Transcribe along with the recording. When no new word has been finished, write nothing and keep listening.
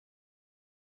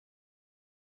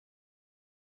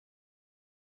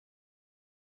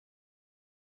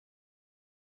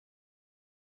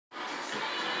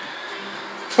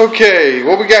Okay,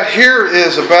 what we got here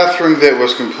is a bathroom that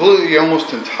was completely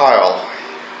almost in tile,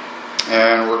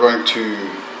 and we're going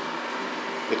to,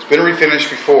 it's been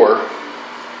refinished before.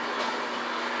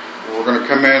 We're going to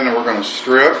come in and we're going to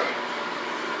strip,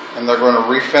 and they're going to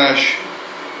refinish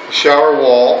the shower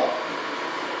wall,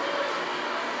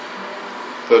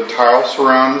 the tile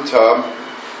surround the tub,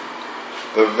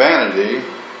 the vanity,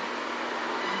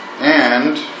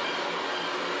 and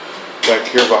back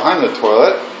here behind the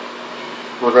toilet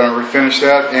we're going to refinish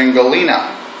that in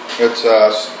galena. It's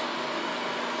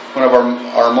one of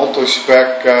our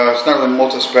multi-spec, it's not really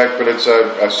multi-spec, but it's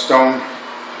a stone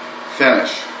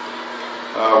finish.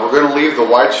 We're going to leave the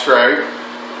white stripe,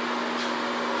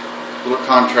 a little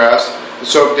contrast. The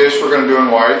soap dish we're going to do in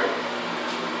white.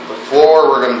 The floor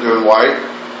we're going to do in white.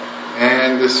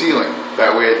 And the ceiling.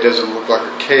 That way it doesn't look like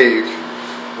a cave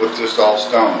with just all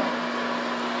stone.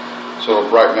 So it'll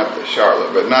brighten up the shower a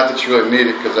little bit. Not that you really need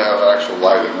it because I have an actual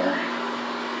light in there.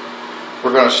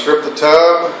 We're going to strip the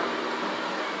tub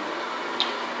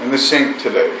and the sink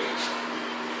today.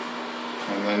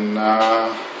 And then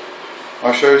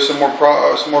I'll show you some more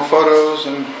photos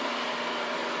and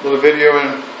a little video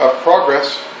of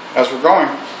progress as we're going.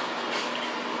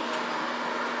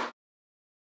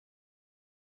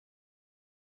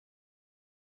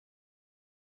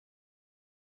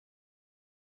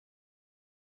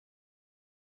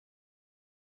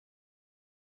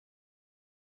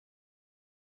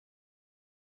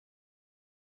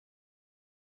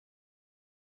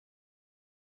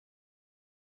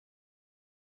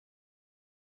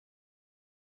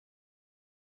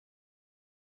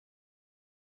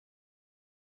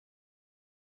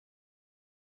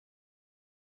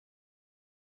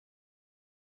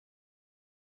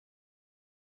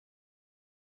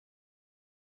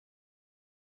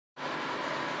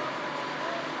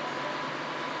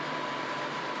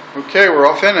 Okay, we're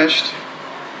all finished.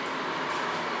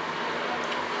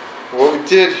 What we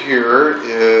did here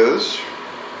is,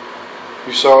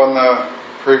 you saw in the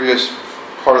previous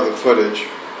part of the footage,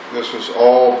 this was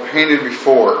all painted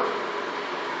before.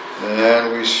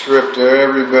 And we stripped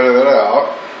every bit of it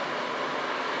out.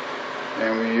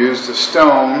 And we used a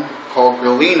stone called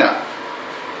galena.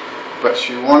 But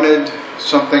she wanted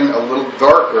something a little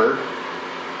darker.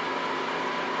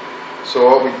 So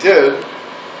what we did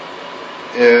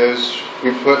is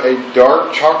we put a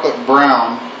dark chocolate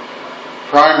brown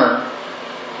primer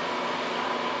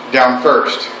down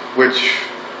first, which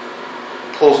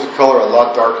pulls the color a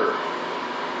lot darker.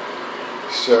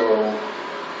 So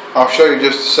I'll show you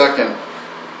just a second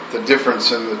the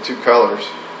difference in the two colors,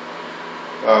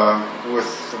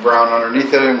 with the brown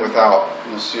underneath it and without.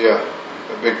 You'll see a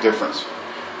big difference.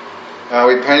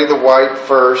 We painted the white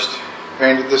first,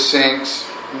 painted the sinks,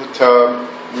 and the tub,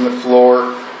 and the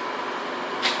floor,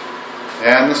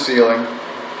 and the ceiling,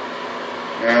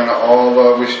 and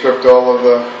we stripped all of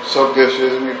the soap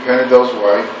dishes and we painted those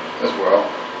white as well.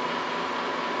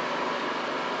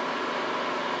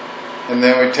 And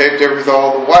then we taped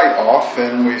all the white off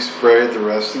and we sprayed the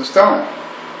rest in stone.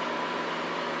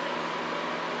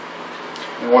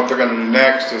 And what they're going to do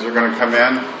next is they're going to come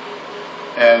in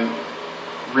and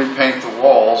repaint the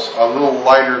walls a little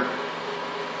lighter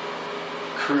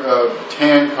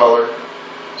tan color,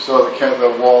 so the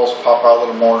walls pop out a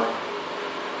little more,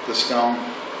 the stone.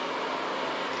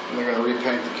 And they're going to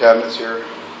repaint the cabinets here.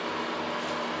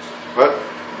 But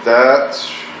that's,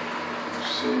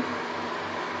 let's see,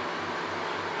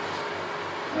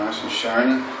 nice and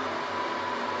shiny.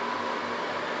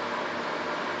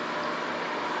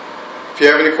 If you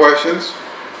have any questions,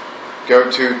 go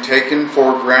to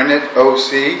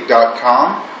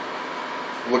takenforgraniteoc.com.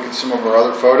 Look at some of our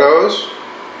other photos,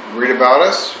 read about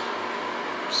us.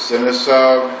 Send us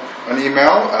an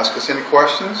email, ask us any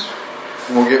questions,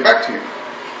 and we'll get back to you.